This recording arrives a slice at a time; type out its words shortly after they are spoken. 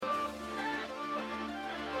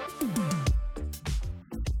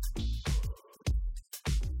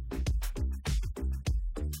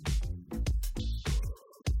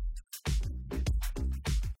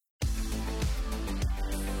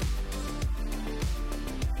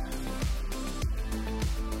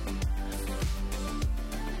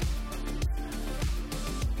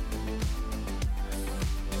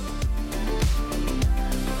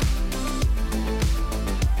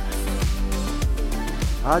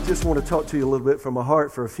I just want to talk to you a little bit from my heart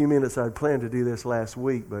for a few minutes. I'd planned to do this last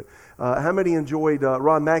week, but how many enjoyed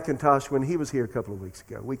Ron McIntosh when he was here a couple of weeks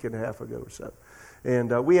ago, a week and a half ago or so?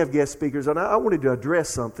 And we have guest speakers, and I wanted to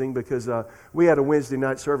address something because we had a Wednesday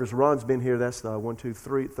night service. Ron's been here, that's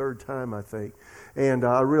the third time, I think. And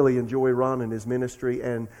I really enjoy Ron and his ministry.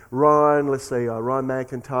 And Ron, let's say Ron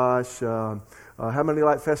McIntosh, how many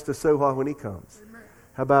like Festus Soha when he comes?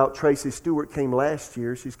 How about Tracy Stewart came last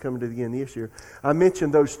year? She's coming to the again this year. I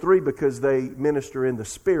mentioned those three because they minister in the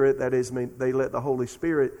Spirit. That is, they let the Holy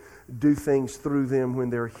Spirit do things through them when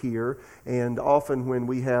they're here. And often when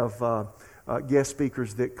we have guest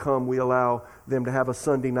speakers that come, we allow them to have a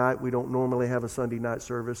Sunday night. We don't normally have a Sunday night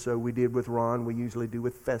service, so we did with Ron. We usually do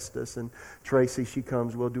with Festus. And Tracy, she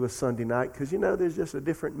comes, we'll do a Sunday night because, there's just a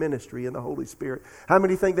different ministry in the Holy Spirit. How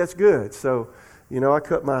many think that's good? So, I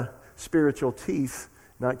cut my spiritual teeth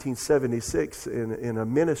 1976 in a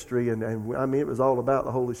ministry, and it was all about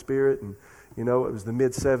the Holy Spirit, and it was the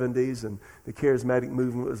mid-70s, and the charismatic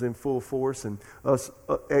movement was in full force, and us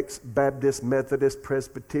ex-Baptist, Methodist,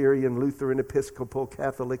 Presbyterian, Lutheran, Episcopal,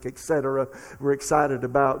 Catholic, etc. were excited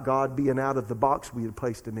about God being out of the box we had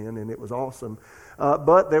placed him in, and it was awesome.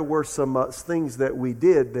 But there were some things that we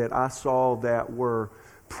did that I saw that were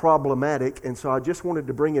problematic, and so I just wanted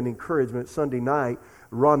to bring an encouragement. Sunday night,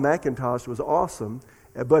 Ron McIntosh was awesome,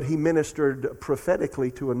 but he ministered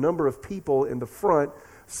prophetically to a number of people in the front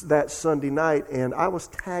that Sunday night, and I was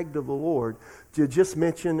tagged of the Lord to just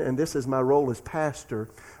mention, and this is my role as pastor.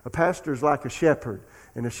 A pastor's like a shepherd,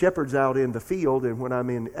 and a shepherd's out in the field, and when I'm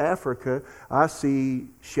in Africa, I see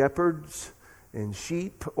shepherds and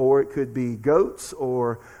sheep, or it could be goats,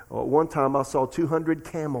 or one time I saw 200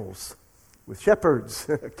 camels with shepherds,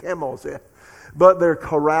 camels, yeah. But they're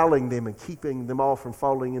corralling them and keeping them all from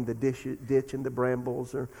falling in the ditch and the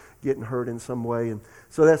brambles or getting hurt in some way. And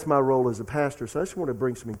so that's my role as a pastor. So I just want to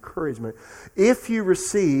bring some encouragement. If you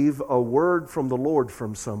receive a word from the Lord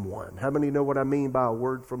from someone, how many know what I mean by a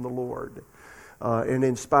word from the Lord? An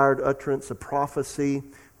inspired utterance, a prophecy,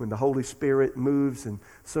 when the Holy Spirit moves and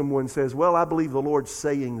someone says, well, I believe the Lord's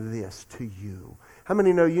saying this to you. How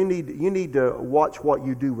many know you need to watch what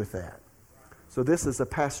you do with that? So this is a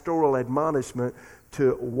pastoral admonishment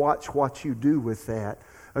to watch what you do with that.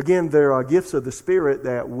 Again, there are gifts of the Spirit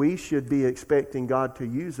that we should be expecting God to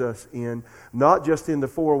use us in, not just in the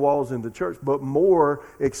four walls in the church, but more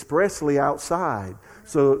expressly outside.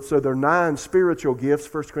 So there are 9 spiritual gifts.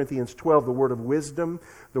 1 Corinthians 12, the word of wisdom,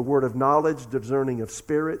 the word of knowledge, discerning of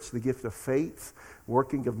spirits, the gift of faith,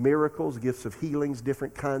 working of miracles, gifts of healings,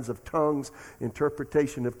 different kinds of tongues,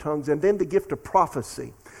 interpretation of tongues, and then the gift of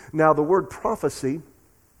prophecy. Now, the word prophecy,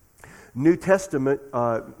 New Testament,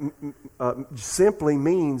 simply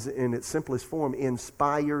means, in its simplest form,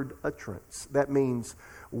 inspired utterance. That means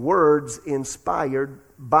words inspired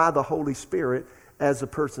by the Holy Spirit as a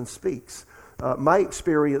person speaks. My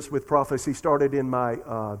experience with prophecy started in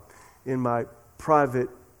my private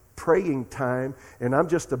praying time, and I'm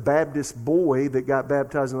just a Baptist boy that got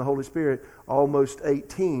baptized in the Holy Spirit, almost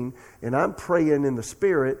 18, and I'm praying in the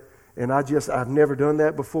Spirit, and I've never done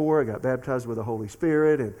that before. I got baptized with the Holy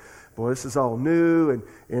Spirit, and boy, this is all new,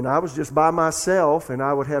 and I was just by myself, and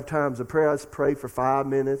I would have times of prayer. I'd pray for 5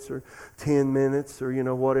 minutes or 10 minutes or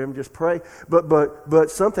whatever, just pray.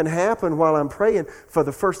 But something happened while I'm praying. For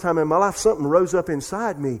the first time in my life, something rose up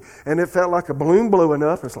inside me, and it felt like a balloon blowing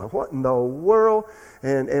up. It's like, what in the world?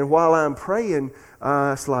 And while I'm praying,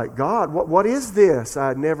 it's like, God, what is this? I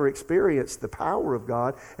had never experienced the power of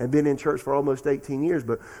God and been in church for almost 18 years.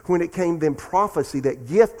 But when it came then prophecy, that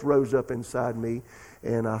gift rose up inside me.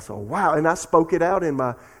 And I said, wow. And I spoke it out in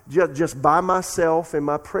my just by myself in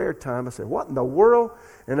my prayer time. I said, what in the world?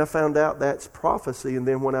 And I found out that's prophecy. And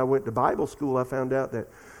then when I went to Bible school, I found out that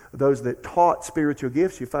those that taught spiritual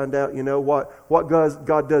gifts, you find out, what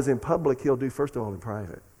God does in public, He'll do first of all in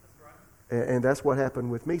private. And that's what happened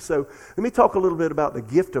with me. So let me talk a little bit about the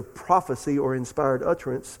gift of prophecy or inspired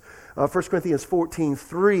utterance. 1 Corinthians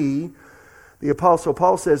 14:3, the Apostle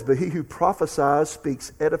Paul says, but he who prophesies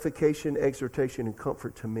speaks edification, exhortation, and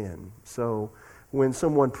comfort to men. So when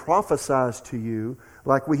someone prophesies to you,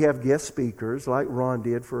 like we have guest speakers, like Ron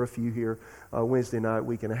did for a few here Sunday night,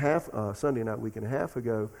 week and a half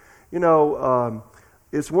ago,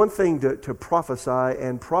 it's one thing to prophesy,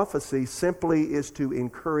 and prophecy simply is to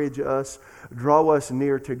encourage us, draw us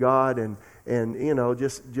near to God, and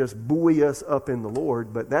just buoy us up in the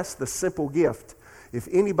Lord. But that's the simple gift. If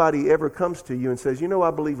anybody ever comes to you and says,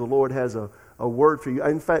 I believe the Lord has a word for you.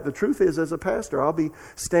 In fact, the truth is, as a pastor, I'll be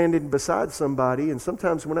standing beside somebody, and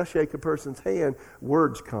sometimes when I shake a person's hand,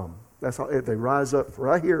 words come. That's all. They rise up,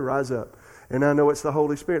 right here, rise up. And I know it's the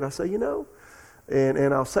Holy Spirit. I say,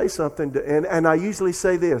 and I'll say something, and I usually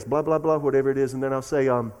say this, blah, blah, blah, whatever it is, and then I'll say,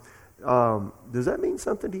 does that mean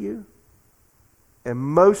something to you?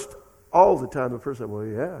 And all the time, the person said, well,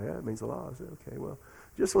 yeah, it means a lot. I said, okay, well,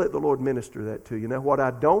 just let the Lord minister that to you. Now, what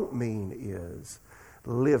I don't mean is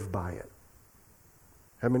live by it.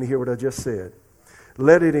 How many hear what I just said?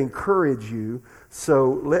 Let it encourage you.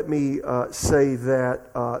 So let me say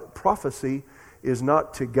that prophecy is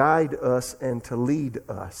not to guide us and to lead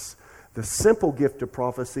us. The simple gift of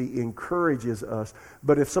prophecy encourages us.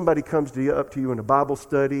 But if somebody comes up to you in a Bible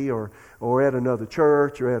study or at another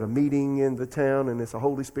church or at a meeting in the town and it's a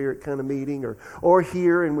Holy Spirit kind of meeting or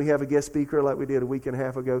here and we have a guest speaker like we did a week and a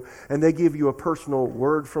half ago and they give you a personal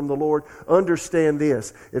word from the Lord, understand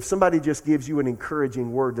this. If somebody just gives you an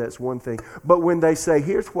encouraging word, that's one thing. But when they say,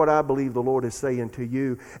 here's what I believe the Lord is saying to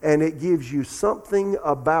you, and it gives you something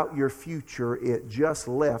about your future, it just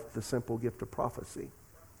left the simple gift of prophecy.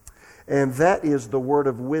 And that is the word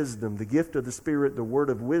of wisdom. The gift of the Spirit, the word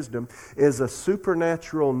of wisdom, is a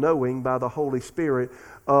supernatural knowing by the Holy Spirit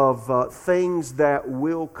of things that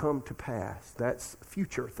will come to pass. That's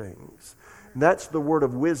future things. And that's the word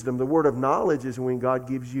of wisdom. The word of knowledge is when God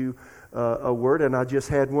gives you a word. And I just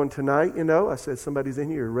had one tonight, I said, somebody's in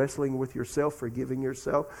here wrestling with yourself, forgiving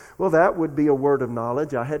yourself. Well, that would be a word of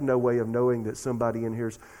knowledge. I had no way of knowing that somebody in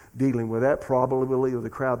here's dealing with that. Probably, or the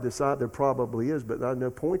crowd this side, there probably is. But I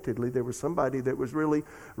know pointedly there was somebody that was really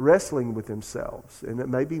wrestling with themselves. And it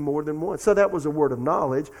may be more than one. So that was a word of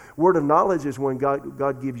knowledge. Word of knowledge is when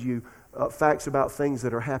God gives you facts about things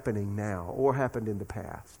that are happening now or happened in the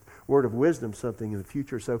past. Word of wisdom, something in the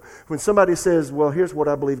future. So when somebody says, well, here's what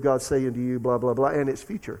I believe God's saying to you, blah, blah, blah, and it's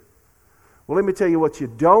future. Well, let me tell you what you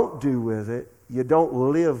don't do with it. You don't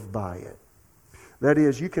live by it. That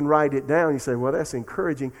is, you can write it down. You say, well, that's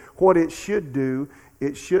encouraging. What it should do,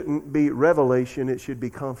 it shouldn't be revelation. It should be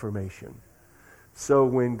confirmation. So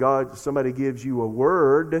when somebody gives you a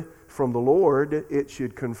word from the Lord, it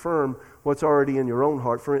should confirm what's already in your own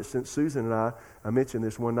heart. For instance, Susan and I mentioned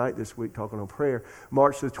this one night this week talking on prayer.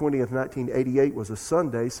 March the 20th, 1988 was a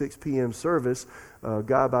Sunday, 6 p.m. service. A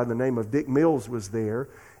guy by the name of Dick Mills was there.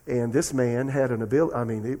 And this man had an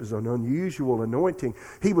ability, it was an unusual anointing.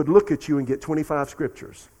 He would look at you and get 25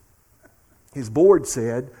 scriptures. His board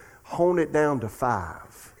said, hone it down to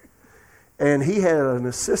 5. And he had an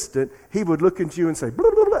assistant, he would look at you and say, blah,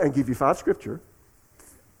 blah, blah, and give you 5 scripture.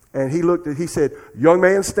 And he said, young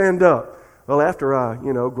man, stand up. Well, after I,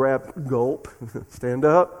 grab, gulp, stand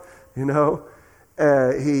up, and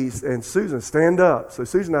Susan, stand up. So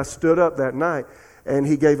Susan and I stood up that night, and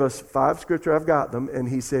he gave us 5 scripture, I've got them, and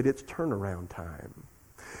he said, it's turnaround time.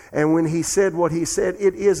 And when he said what he said,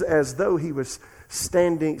 it is as though he was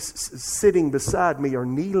sitting beside me or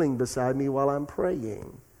kneeling beside me while I'm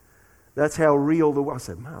praying. That's how real I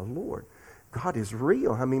said, my Lord, God is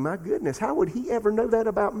real. My goodness, how would he ever know that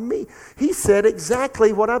about me? He said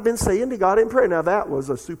exactly what I've been saying to God in prayer. Now, that was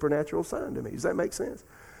a supernatural sign to me. Does that make sense?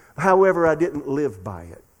 However, I didn't live by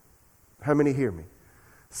it. How many hear me?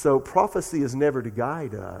 So prophecy is never to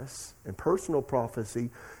guide us. And personal prophecy,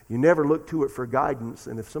 you never look to it for guidance.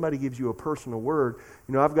 And if somebody gives you a personal word,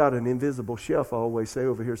 I've got an invisible shelf, I always say,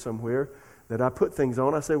 over here somewhere, that I put things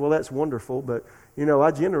on. I say, well, that's wonderful, but,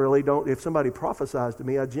 I generally don't, if somebody prophesies to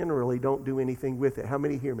me, I generally don't do anything with it. How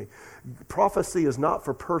many hear me? Prophecy is not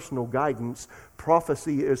for personal guidance.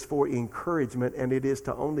 Prophecy is for encouragement, and it is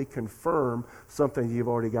to only confirm something you've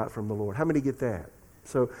already got from the Lord. How many get that?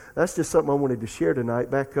 So that's just something I wanted to share tonight.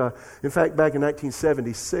 In fact, back in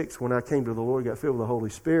 1976, when I came to the Lord, got filled with the Holy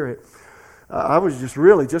Spirit, I was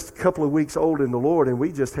just a couple of weeks old in the Lord, and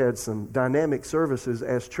we just had some dynamic services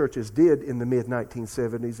as churches did in the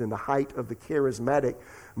mid-1970s in the height of the charismatic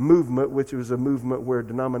movement, which was a movement where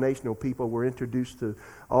denominational people were introduced to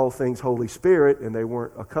all things Holy Spirit, and they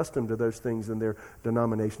weren't accustomed to those things in their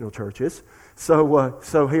denominational churches.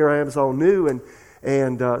 So here I am, it's all new,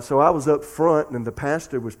 and so I was up front, and the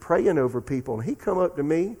pastor was praying over people, and he come up to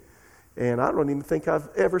me, and I don't even think I've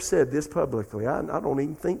ever said this publicly. I don't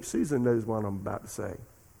even think Susan knows what I'm about to say,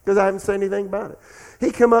 because I haven't said anything about it.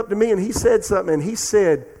 He come up to me, and he said something, and he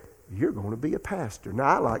said, you're going to be a pastor.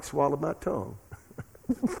 Now, I swallowed my tongue.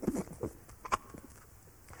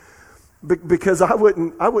 Because I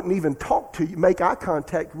wouldn't even talk to you, make eye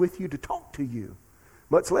contact with you to talk to you,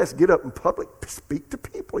 much less get up in public, speak to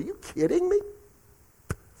people. Are you kidding me?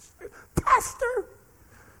 Pastor?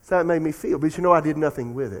 So that made me feel. But I did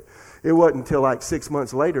nothing with it. It wasn't until 6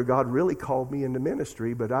 months later God really called me into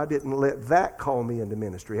ministry, but I didn't let that call me into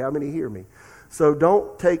ministry. How many hear me? So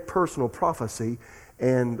don't take personal prophecy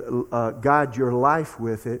and guide your life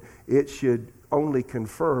with it. It should only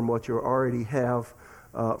confirm what you already have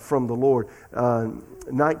from the Lord.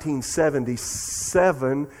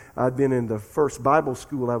 1977, I'd been in the first Bible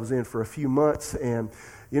school I was in for a few months, and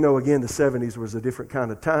again, the 70s was a different kind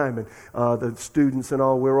of time, and the students and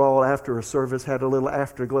all, we were all after a service, had a little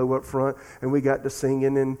afterglow up front, and we got to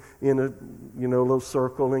singing in a little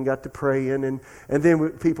circle and got to praying, and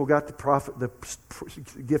then people got the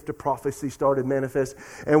gift of prophecy started manifesting.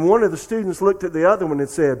 And one of the students looked at the other one and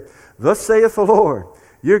said, "Thus saith the Lord,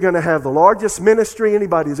 you're going to have the largest ministry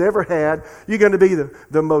anybody's ever had. You're going to be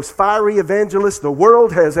the most fiery evangelist the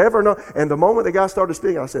world has ever known." And the moment the guy started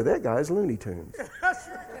speaking, I said, "That guy's Looney Tunes."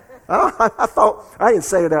 I thought, I didn't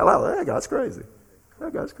say it out loud. That guy's crazy.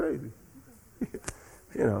 That guy's crazy.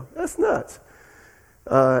 That's nuts.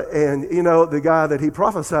 And the guy that he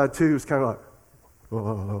prophesied to was kind of like,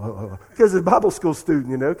 because he's a Bible school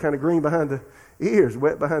student, kind of green behind the ears,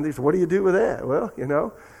 wet behind the ears. What do you do with that? Well,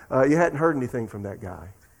 you hadn't heard anything from that guy.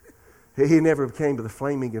 He never came to the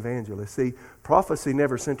flaming evangelist. See, prophecy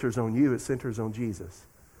never centers on you. It centers on Jesus.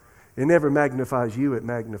 It never magnifies you. It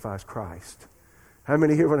magnifies Christ. How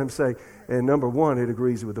many hear what I'm saying? And number one, it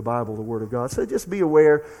agrees with the Bible, the Word of God. So just be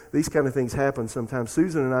aware these kind of things happen sometimes.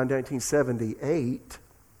 Susan and I in 1978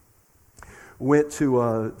 went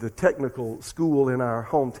to the technical school in our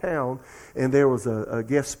hometown, and there was a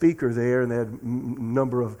guest speaker there, and they had a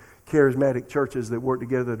number of charismatic churches that worked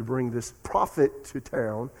together to bring this prophet to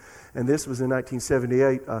town. And this was in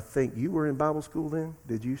 1978. I think you were in Bible school then?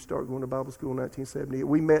 Did you start going to Bible school in 1978?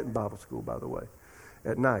 We met in Bible school, by the way,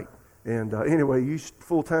 at night. And anyway, you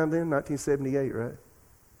full-time then, 1978, right?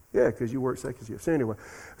 Yeah, because you worked second shift. So anyway,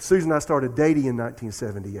 Susan and I started dating in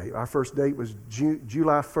 1978. Our first date was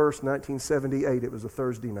July 1st, 1978. It was a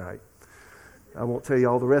Thursday night. I won't tell you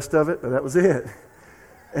all the rest of it, but that was it.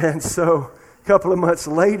 And so a couple of months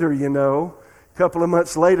later, we're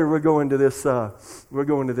going to this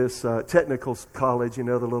technical college, the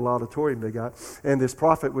little auditorium they got, and this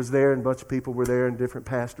prophet was there, and a bunch of people were there, and different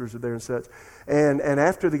pastors were there and such. And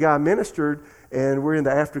after the guy ministered, and we're in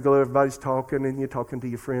the afterglow, everybody's talking, and you're talking to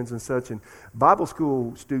your friends and such. And Bible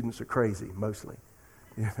school students are crazy, mostly,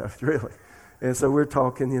 really. And so we're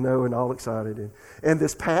talking, and all excited. And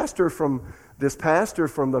this pastor from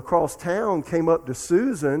across town came up to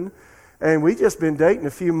Susan, and we just been dating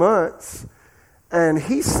a few months. And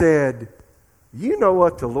he said, "You know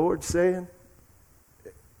what the Lord's saying?"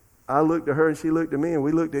 I looked at her and she looked at me and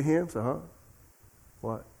we looked at him. So, huh?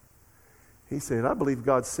 What? He said, "I believe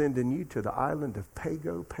God's sending you to the island of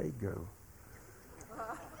Pago Pago.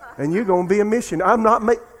 And you're going to be a missionary."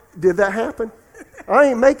 Did that happen? I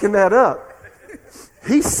ain't making that up.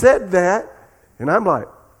 He said that, and I'm like,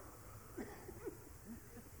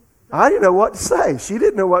 I didn't know what to say. She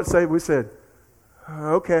didn't know what to say. We said,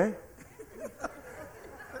 "Okay."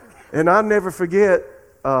 And I'll never forget,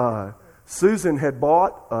 Susan had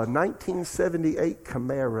bought a 1978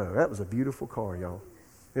 Camaro. That was a beautiful car, y'all.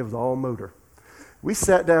 It was all motor. We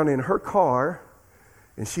sat down in her car,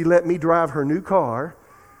 and she let me drive her new car.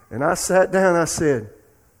 And I sat down, I said,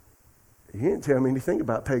 "You didn't tell me anything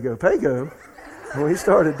about Pago Pago." When we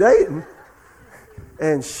started dating.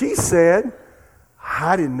 And she said,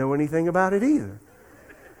 "I didn't know anything about it either."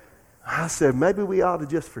 I said, "Maybe we ought to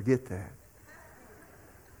just forget that."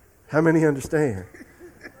 How many understand?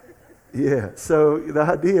 Yeah. So the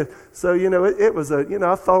idea, it was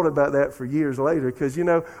I've thought about that for years later because,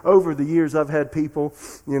 over the years I've had people,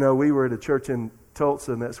 we were at a church in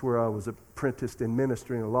Tulsa, and that's where I was apprenticed in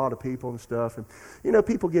ministry, and a lot of people and stuff. And,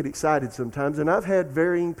 people get excited sometimes. And I've had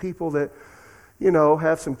varying people that,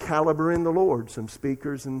 have some caliber in the Lord, some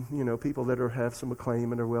speakers and, people that have some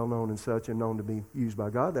acclaim and are well known and such and known to be used by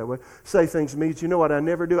God that way, say things to me. You know what I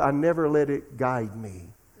never do? I never let it guide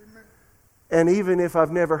me. And even if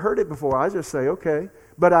I've never heard it before, I just say, okay.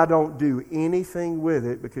 But I don't do anything with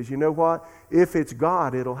it because you know what? If it's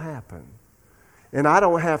God, it'll happen. And I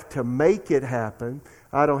don't have to make it happen.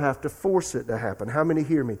 I don't have to force it to happen. How many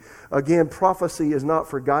hear me? Again, prophecy is not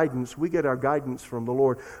for guidance. We get our guidance from the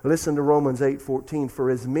Lord. Listen to Romans 8:14. "For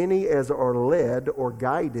as many as are led or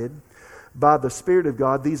guided by the Spirit of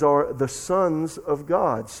God, these are the sons of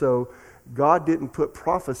God." So God didn't put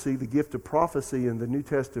prophecy, the gift of prophecy, in the New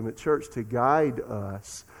Testament church to guide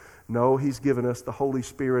us. No, He's given us the Holy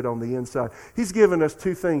Spirit on the inside. He's given us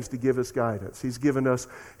two things to give us guidance. He's given us,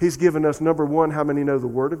 number one, how many know the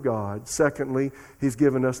Word of God? Secondly, He's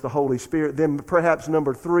given us the Holy Spirit. Then perhaps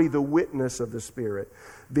number three, the witness of the Spirit.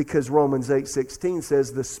 Because Romans 8:16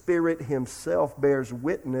 says, "The Spirit Himself bears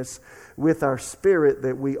witness with our spirit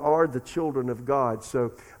that we are the children of God."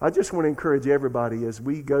 So I just want to encourage everybody as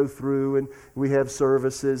we go through and we have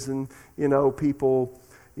services and, people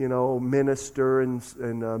minister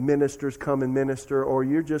and ministers come and minister, or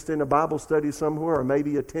you're just in a Bible study somewhere, or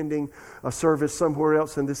maybe attending a service somewhere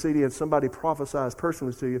else in the city and somebody prophesies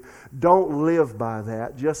personally to you, don't live by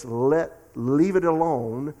that. Just leave it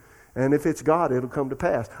alone. And if it's God, it'll come to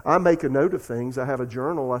pass. I make a note of things. I have a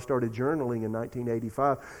journal. I started journaling in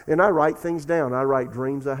 1985. And I write things down. I write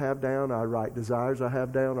dreams I have down. I write desires I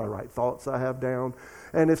have down. I write thoughts I have down.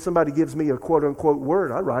 And if somebody gives me a quote-unquote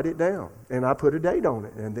word, I write it down. And I put a date on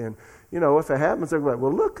it. And then, if it happens, they're like,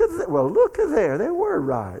 well, look at there. They were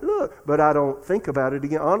right. Look. But I don't think about it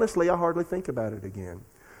again. Honestly, I hardly think about it again.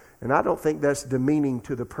 And I don't think that's demeaning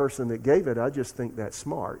to the person that gave it. I just think that's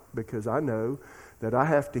smart, because I know that I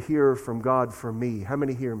have to hear from God for me. How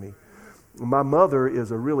many hear me? My mother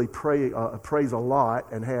is a really prays a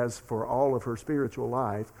lot, and has for all of her spiritual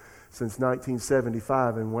life since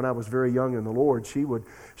 1975. And when I was very young in the Lord, she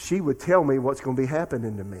would tell me what's going to be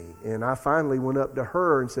happening to me. And I finally went up to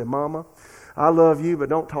her and said, Mama, I love you, but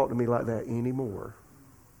don't talk to me like that anymore.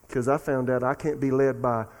 Because I found out I can't be led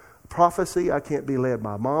by prophecy. I can't be led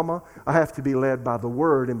by Mama. I have to be led by the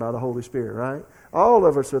Word and by the Holy Spirit, right? All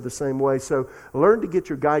of us are the same way. So learn to get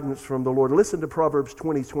your guidance from the Lord. Listen to Proverbs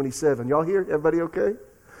 20:27. Y'all hear? Everybody okay?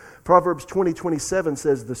 Proverbs 20:27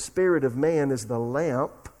 says, the spirit of man is the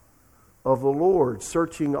lamp of the Lord,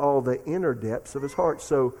 searching all the inner depths of his heart.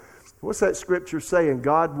 So what's that scripture saying?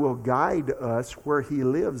 God will guide us where He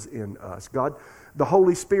lives in us. The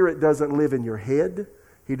Holy Spirit doesn't live in your head.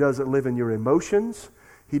 He doesn't live in your emotions.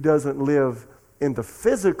 He doesn't live in the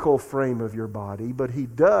physical frame of your body, but He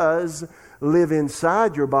does live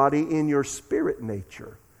inside your body in your spirit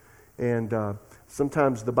nature. And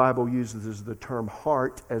sometimes the Bible uses the term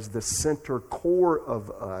heart as the center core of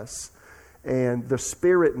us. And the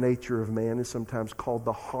spirit nature of man is sometimes called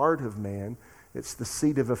the heart of man. It's the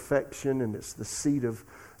seat of affection, and it's the seat of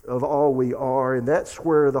all we are. And that's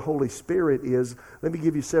where the Holy Spirit is. Let me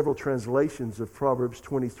give you several translations of Proverbs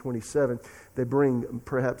 20:27. They bring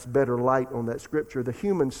perhaps better light on that scripture. The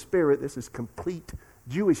human spirit, this is complete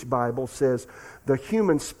Jewish Bible, says the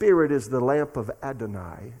human spirit is the lamp of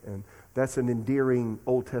Adonai. And that's an endearing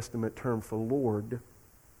Old Testament term for Lord.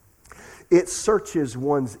 It searches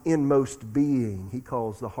one's inmost being. He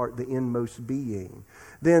calls the heart the inmost being.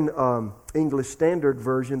 Then English Standard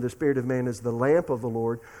Version, the spirit of man is the lamp of the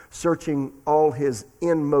Lord, searching all his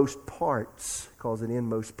inmost parts. Calls it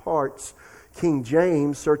inmost parts. King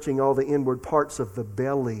James, searching all the inward parts of the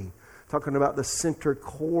belly. Talking about the center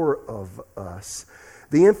core of us.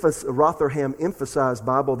 The Rotherham Emphasized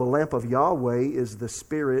Bible, the lamp of Yahweh is the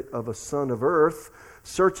spirit of a son of earth,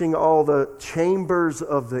 searching all the chambers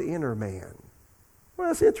of the inner man. Well,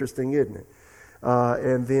 that's interesting, isn't it?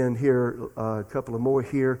 And then here, a couple of more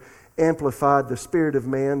here. Amplified, the spirit of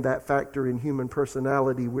man, that factor in human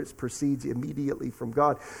personality which proceeds immediately from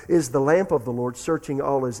God, is the lamp of the Lord, searching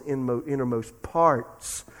all his innermost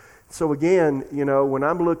parts. So again, when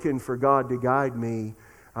I'm looking for God to guide me,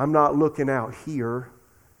 I'm not looking out here.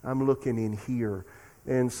 I'm looking in here.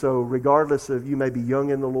 And so regardless of, you may be young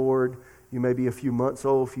in the Lord, you may be a few months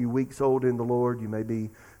old, a few weeks old in the Lord, you may be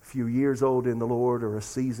a few years old in the Lord, or a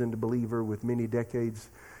seasoned believer with many decades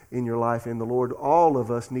in your life in the Lord, all of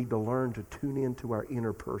us need to learn to tune into our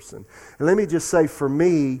inner person. And let me just say, for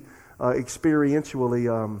me,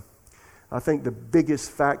 experientially, I think the biggest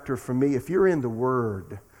factor for me, if you're in the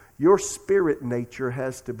Word, your spirit nature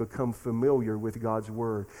has to become familiar with God's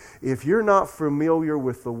Word. If you're not familiar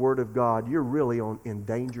with the Word of God, you're really in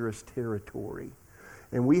dangerous territory.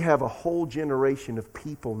 And we have a whole generation of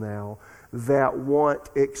people now that want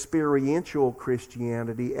experiential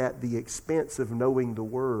Christianity at the expense of knowing the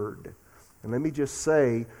Word. And let me just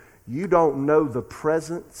say, you don't know the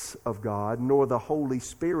presence of God nor the Holy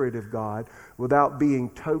Spirit of God without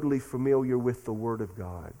being totally familiar with the Word of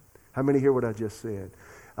God. How many hear what I just said?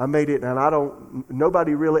 I made it, and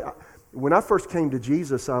nobody really, when I first came to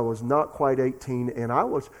Jesus, I was not quite 18, and I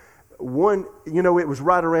was it was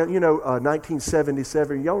right around,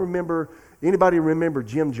 1977. Y'all remember, anybody remember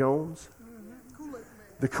Jim Jones? Kool-Aid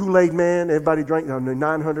the Kool-Aid Man. Everybody drank,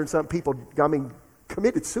 900 something people,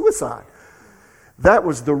 committed suicide. That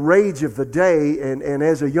was the rage of the day, and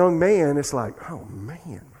as a young man, it's like, oh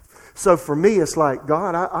man. So for me, it's like,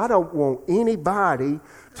 God, I don't want anybody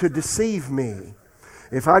to deceive me.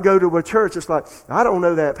 If I go to a church, it's like, I don't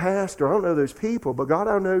know that pastor, I don't know those people, but God,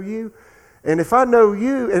 I know you. And if I know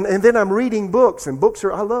you, and then I'm reading books, and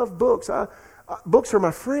I love books. Books are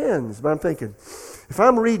my friends. But I'm thinking, if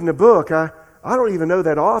I'm reading a book, I don't even know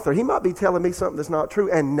that author. He might be telling me something that's not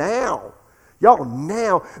true. And now,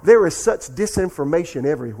 there is such disinformation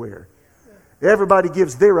everywhere. Everybody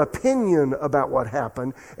gives their opinion about what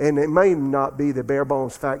happened, and it may not be the bare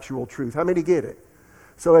bones factual truth. How many get it?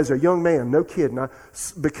 So as a young man, no kidding,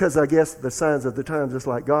 because I guess the signs of the times, it's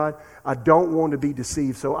like, God, I don't want to be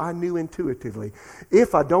deceived. So I knew intuitively,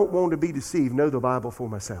 if I don't want to be deceived, know the Bible for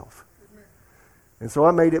myself. And so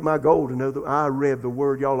I made it my goal to know that I read the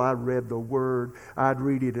Word. Y'all, I read the Word. I'd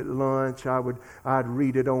read it at lunch. I'd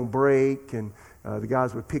read it on break, and the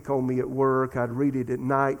guys would pick on me at work. I'd read it at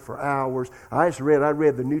night for hours. I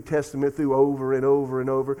read the New Testament through over and over and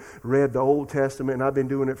over, read the Old Testament, and I've been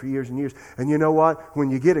doing it for years and years. And you know what?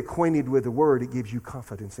 When you get acquainted with the Word, it gives you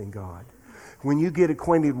confidence in God. When you get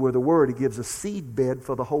acquainted with the Word, it gives a seed bed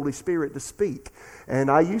for the Holy Spirit to speak.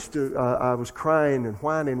 And I was crying and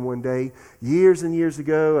whining one day, years and years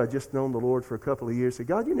ago. I just known the Lord for a couple of years. I said,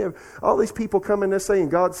 God, all these people come in there saying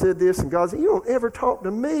God said this, and God said, you don't ever talk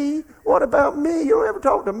to me. What about me? You don't ever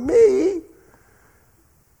talk to me.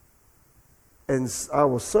 And I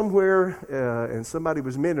was somewhere, and somebody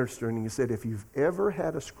was ministering, and he said, if you've ever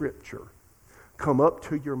had a scripture come up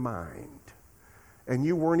to your mind, and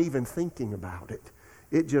you weren't even thinking about it,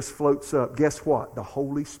 it just floats up. Guess what? The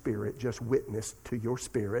Holy Spirit just witnessed to your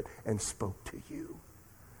spirit and spoke to you.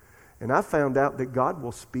 And I found out that God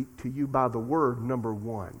will speak to you by the Word, number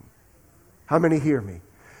one. How many hear me?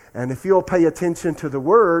 And if you'll pay attention to the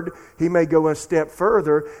Word, He may go a step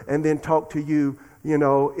further and then talk to you,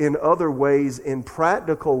 in other ways, in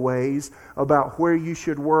practical ways, about where you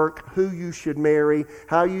should work, who you should marry,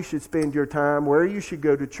 how you should spend your time, where you should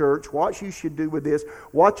go to church, what you should do with this,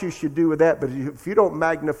 what you should do with that. But if you don't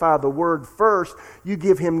magnify the Word first, you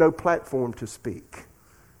give Him no platform to speak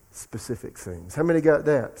specific things. How many got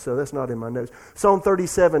that? So that's not in my notes. Psalm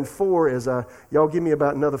 37:4 is, y'all give me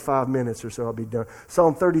about another 5 minutes or so, I'll be done.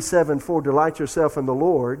 Psalm 37:4, delight yourself in the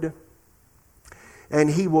Lord, and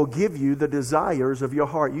He will give you the desires of your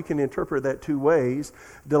heart. You can interpret that two ways.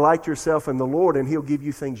 Delight yourself in the Lord, and He'll give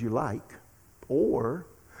you things you like. Or,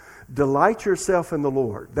 delight yourself in the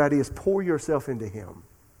Lord. That is, pour yourself into Him.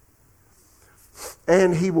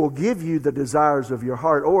 And He will give you the desires of your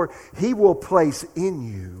heart. Or, He will place in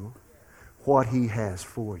you what He has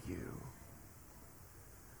for you.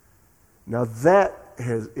 Now that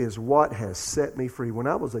is what has set me free. When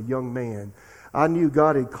I was a young man, I knew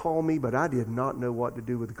God had called me, but I did not know what to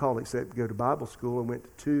do with the call except go to Bible school. I went to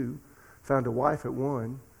 2, found a wife at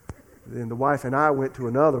 1. Then the wife and I went to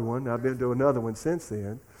another one. I've been to another one since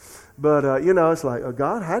then. But, it's like,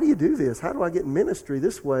 God, how do you do this? How do I get in ministry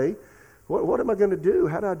this way? What am I going to do?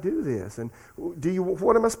 How do I do this? And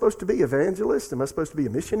what am I supposed to be? Evangelist? Am I supposed to be a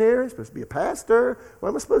missionary? Am I supposed to be a pastor? What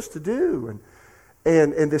am I supposed to do?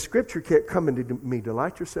 And the scripture kept coming to me,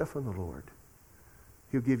 delight yourself in the Lord.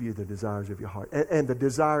 He'll give you the desires of your heart. And the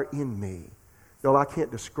desire in me. Though I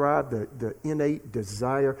can't describe the innate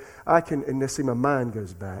desire. And let's see, my mind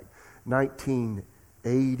goes back.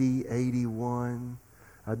 1980, 81.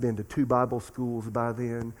 I'd been to 2 Bible schools by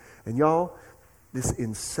then. And y'all, this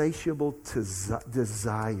insatiable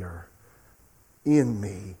desire in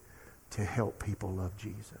me to help people love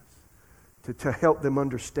Jesus. To help them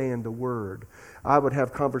understand the Word. I would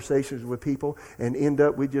have conversations with people and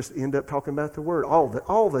we just end up talking about the Word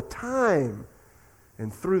all the time.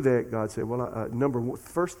 And through that, God said,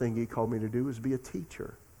 first thing He called me to do was be a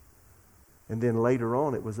teacher. And then later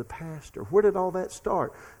on, it was a pastor. Where did all that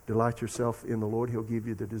start? Delight yourself in the Lord. He'll give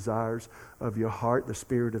you the desires of your heart. The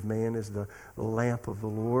spirit of man is the lamp of the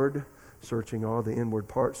Lord, searching all the inward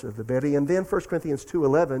parts of the body. And then 1 Corinthians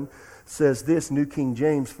 2:11 says this, New King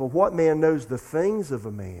James, for what man knows the things of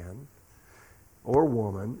a man or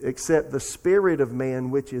woman, except the spirit of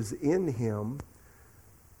man which is in him?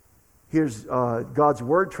 Here's God's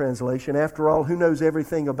Word translation. After all, who knows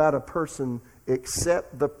everything about a person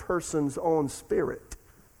except the person's own spirit?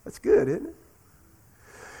 That's good, isn't it?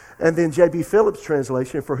 And then J.B. Phillips'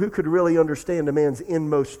 translation, for who could really understand a man's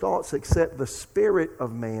inmost thoughts except the spirit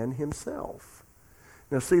of man himself?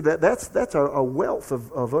 Now see, that's a wealth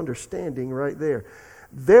of understanding right there.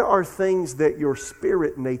 There are things that your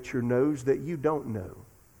spirit nature knows that you don't know,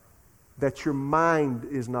 that your mind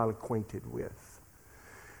is not acquainted with.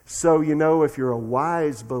 So, if you're a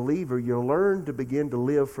wise believer, you'll learn to begin to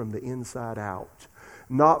live from the inside out,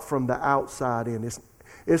 not from the outside in.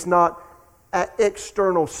 It's not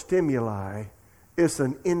external stimuli. It's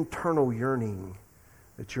an internal yearning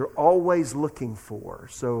that you're always looking for.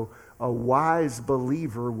 So a wise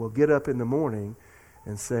believer will get up in the morning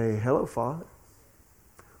and say, hello, Father,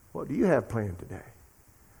 what do you have planned today?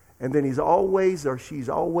 And then he's always or she's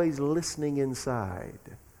always listening inside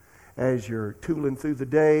as you're tooling through the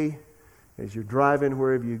day, as you're driving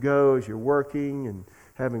wherever you go, as you're working, and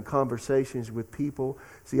having conversations with people.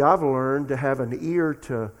 See, I've learned to have an ear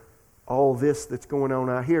to all this that's going on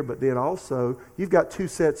out here, but then also you've got two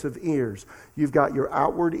sets of ears. You've got your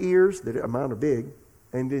outward ears, that mine are big,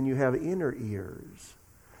 and then you have inner ears.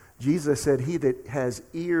 Jesus said, he that has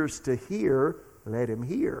ears to hear, let him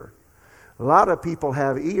hear. A lot of people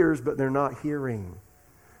have ears, but they're not hearing.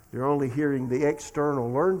 They're only hearing the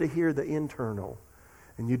external. Learn to hear the internal.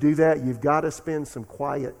 And you do that, you've got to spend some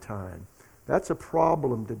quiet time. That's a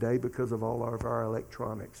problem today because of all of our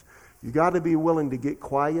electronics. You've got to be willing to get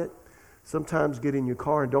quiet. Sometimes get in your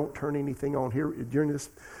car and don't turn anything on. Here during this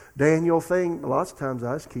Daniel thing, lots of times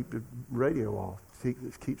I just keep the radio off,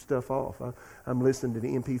 keep stuff off. I'm listening to the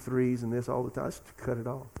MP3s and this all the time. I just cut it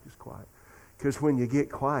off, just quiet. Because when you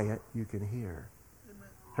get quiet, you can hear.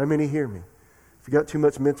 How many hear me? If you got too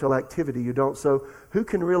much mental activity, you don't. So who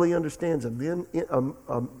can really understand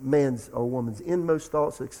a man's or woman's inmost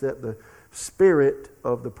thoughts except the spirit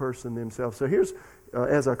of the person themselves? So here's,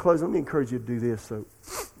 as I close, let me encourage you to do this.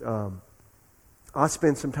 So I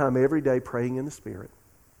spend some time every day praying in the Spirit.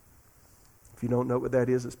 If you don't know what that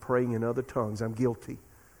is, it's praying in other tongues. I'm guilty.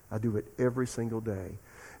 I do it every single day.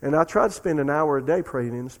 And I try to spend an hour a day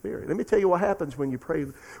praying in the Spirit. Let me tell you what happens when you pray.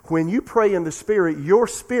 When you pray in the Spirit, your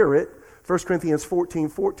spirit, 1 Corinthians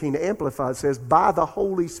 14:14, Amplified says, by the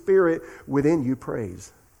Holy Spirit within you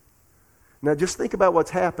prays. Now just think about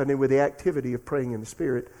what's happening with the activity of praying in the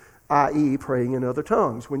Spirit, i.e. praying in other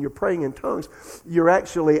tongues. When you're praying in tongues, you're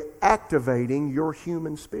actually activating your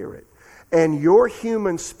human spirit. And your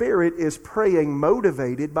human spirit is praying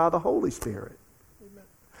motivated by the Holy Spirit. Amen.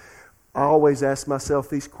 I always ask myself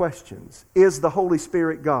these questions. Is the Holy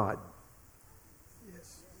Spirit God?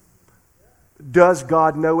 Yes. Does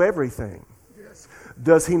God know everything? Yes.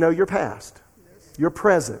 Does He know your past? Yes. Your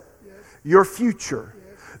present? Yes. Your future?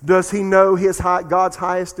 Yes. Does He know God's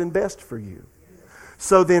highest and best for you?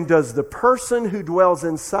 So then does the person who dwells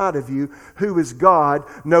inside of you, who is God,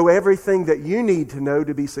 know everything that you need to know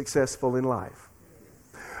to be successful in life?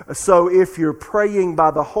 So if you're praying by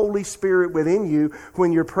the Holy Spirit within you,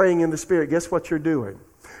 when you're praying in the Spirit, guess what you're doing?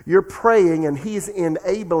 You're praying and He's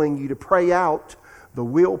enabling you to pray out the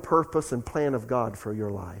will, purpose, and plan of God for your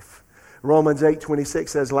life. Romans 8:26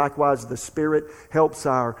 says, likewise the Spirit helps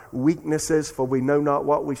our weaknesses, for we know not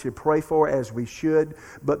what we should pray for as we should,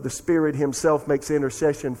 but the Spirit Himself makes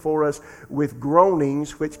intercession for us with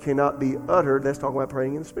groanings which cannot be uttered. That's talking about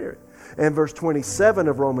praying in the Spirit. And verse 27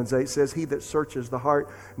 of Romans 8 says, he that searches the heart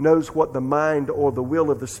knows what the mind or the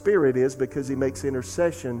will of the Spirit is, because He makes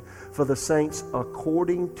intercession for the saints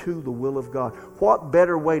according to the will of God. What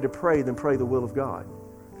better way to pray than pray the will of God?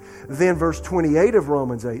 Then verse 28 of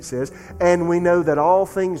Romans 8 says, and we know that all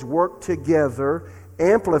things work together,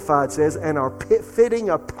 Amplified says, and are fitting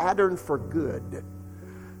a pattern for good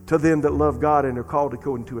to them that love God and are called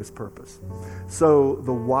according to His purpose. So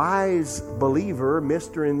the wise believer,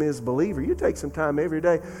 Mr. and Ms. Believer, you take some time every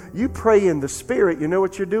day. You pray in the Spirit. You know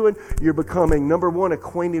what you're doing? You're becoming, number one,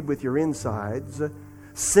 acquainted with your insides,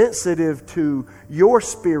 sensitive to your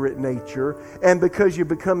spirit nature, and because you're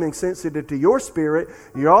becoming sensitive to your spirit,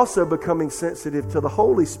 you're also becoming sensitive to the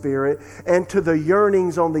Holy Spirit and to the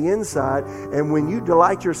yearnings on the inside. And when you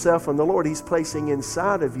delight yourself in the Lord, He's placing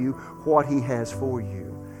inside of you what He has for you.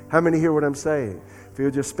 How many hear what I'm saying? If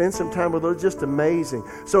you'll just spend some time with it, it's just amazing.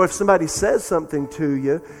 So if somebody says something to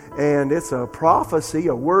you and it's a prophecy,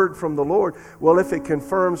 a word from the Lord, well, if it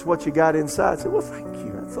confirms what you got inside, say, well, thank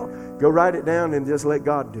you. That's all. Go write it down and just let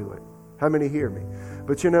God do it. How many hear me?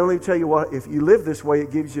 But let me tell you what, if you live this way,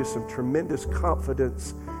 it gives you some tremendous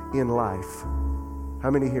confidence in life. How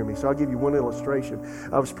many hear me? So I'll give you one illustration.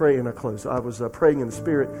 I was praying, I close. I was praying in the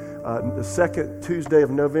Spirit the second Tuesday of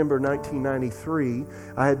November 1993.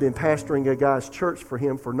 I had been pastoring a guy's church for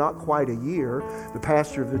him for not quite a year. The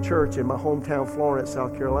pastor of the church in my hometown, Florence,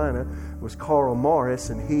 South Carolina, was Carl Morris,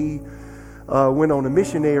 and he went on a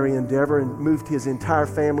missionary endeavor and moved his entire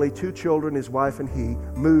family, 2 children, his wife and he,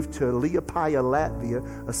 moved to Liepaja,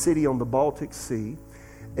 Latvia, a city on the Baltic Sea.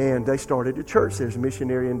 And they started a church. There's a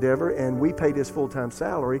missionary endeavor, and we paid his full-time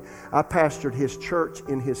salary. I pastored his church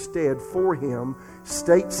in his stead for him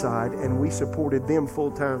stateside, and we supported them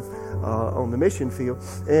full-time on the mission field.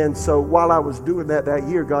 And so while I was doing that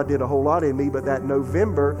year, God did a whole lot in me. But that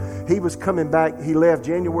November, he was coming back. He left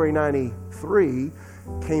January 93,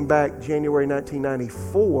 came back January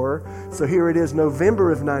 1994. So here it is,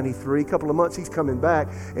 November of 93. A couple of months, he's coming back,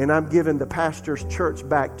 and I'm giving the pastor's church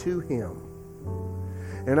back to him.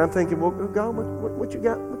 And I'm thinking, well, God, what you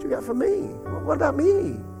got? What you got for me? What about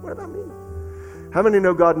me? What about me? How many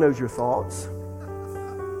know God knows your thoughts?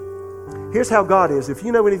 Here's how God is. If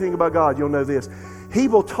you know anything about God, you'll know this. He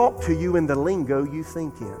will talk to you in the lingo you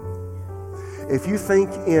think in. If you think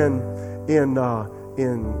in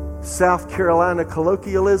South Carolina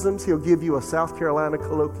colloquialisms, He'll give you a South Carolina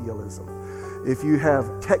colloquialism. If you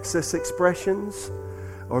have Texas expressions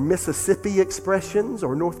or Mississippi expressions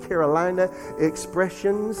or North Carolina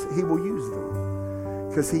expressions, He will use them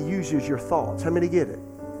because He uses your thoughts. How many get it?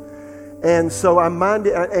 And so I'm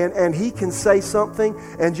minded, and He can say something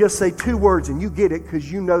and just say 2 words and you get it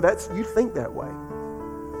because you know you think that way.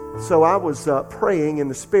 So I was praying in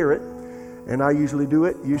the Spirit, and I usually do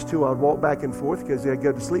it. Used to, I'd walk back and forth because I'd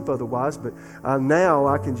go to sleep otherwise. But now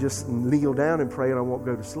I can just kneel down and pray, and I won't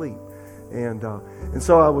go to sleep. And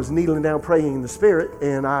so I was kneeling down praying in the Spirit,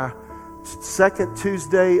 and second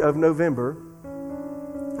Tuesday of November,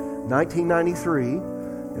 1993,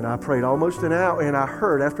 and I prayed almost an hour, and I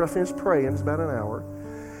heard, after I finished praying, it's about an hour,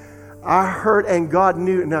 I heard, and God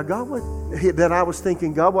knew, now God, that I was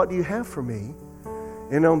thinking, God, what do you have for me?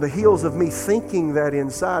 And on the heels of me thinking that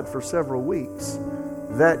inside for several weeks,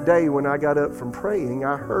 that day when I got up from praying,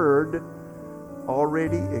 I heard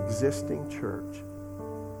already existing church.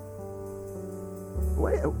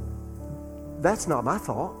 Well, that's not my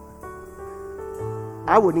thought.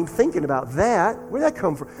 I wasn't even thinking about that. Where'd that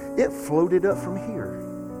come from? It floated up from here.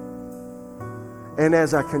 And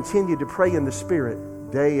as I continued to pray in the Spirit,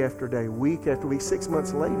 day after day, week after week, 6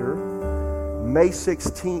 months later, May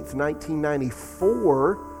 16th,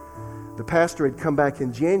 1994, the pastor had come back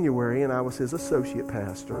in January, and I was his associate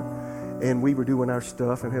pastor. And we were doing our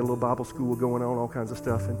stuff and had a little Bible school going on, all kinds of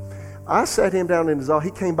stuff. And I sat him down in his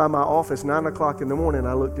office. He came by my office 9 o'clock in the morning, and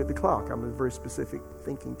I looked at the clock. I'm a very specific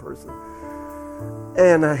thinking person.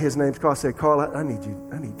 And his name's Carl. I said, Carl, I need to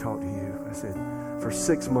talk to you. I said, for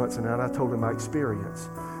 6 months now, and I told him my experience.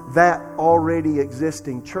 That already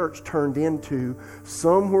existing church turned into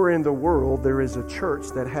somewhere in the world there is a church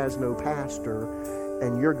that has no pastor,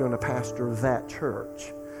 and you're going to pastor that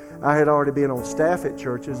church. I had already been on staff at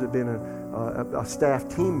churches, had been a staff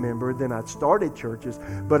team member, then I'd started churches,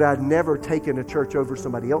 but I'd never taken a church over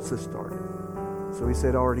somebody else's started. So he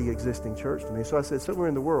said, already existing church to me. So I said, somewhere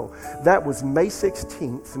in the world. That was May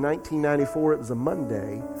 16th, 1994. It was a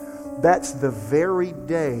Monday. That's the very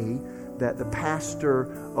day that the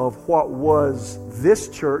pastor of what was this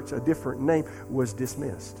church, a different name, was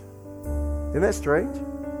dismissed. Isn't that strange?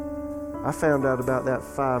 I found out about that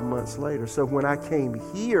 5 months later. So when I came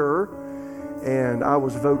here and I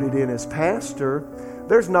was voted in as pastor,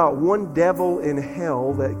 there's not one devil in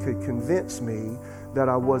hell that could convince me that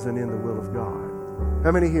I wasn't in the will of God.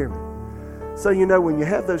 How many hear me? So when you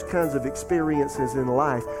have those kinds of experiences in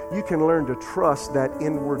life, you can learn to trust that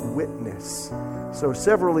inward witness. So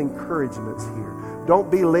several encouragements here.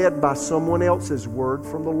 Don't be led by someone else's word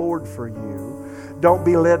from the Lord for you. Don't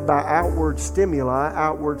be led by outward stimuli,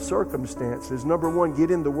 outward circumstances. Number one,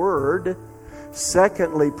 get in the Word.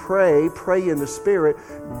 Secondly, pray in the Spirit.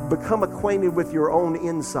 Become acquainted with your own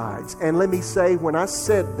insides. And let me say, when I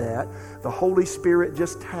said that, the Holy Spirit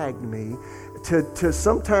just tagged me. To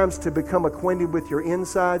sometimes to become acquainted with your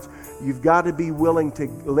insides, you've got to be willing to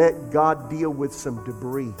let God deal with some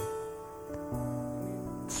debris.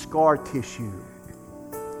 Scar tissue.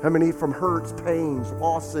 How many from hurts, pains,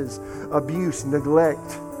 losses, abuse,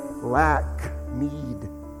 neglect, lack, need?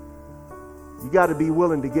 You got to be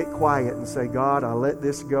willing to get quiet and say, God, I let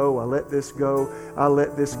this go, I let this go, I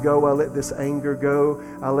let this go, I let this anger go,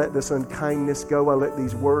 I let this unkindness go, I let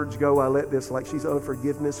these words go, I let this, like she's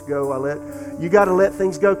unforgiveness go, you got to let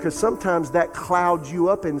things go, because sometimes that clouds you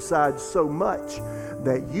up inside so much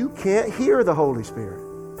that you can't hear the Holy Spirit.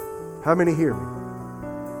 How many hear me?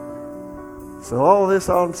 So all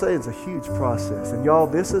I'm saying is a huge process. And y'all,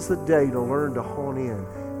 this is the day to learn to hone in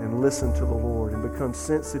and listen to the Lord and become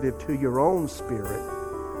sensitive to your own spirit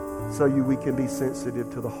so we can be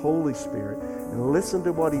sensitive to the Holy Spirit and listen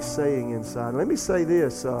to what He's saying inside. And let me say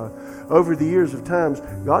this, over the years of times,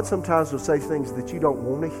 God sometimes will say things that you don't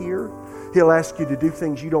want to hear. He'll ask you to do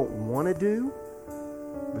things you don't want to do.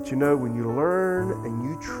 But when you learn and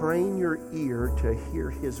you train your ear to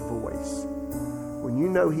hear His voice, when you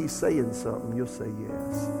know He's saying something, you'll say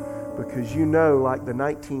yes. Because like the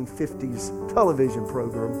 1950s television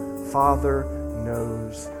program, Father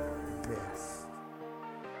knows best.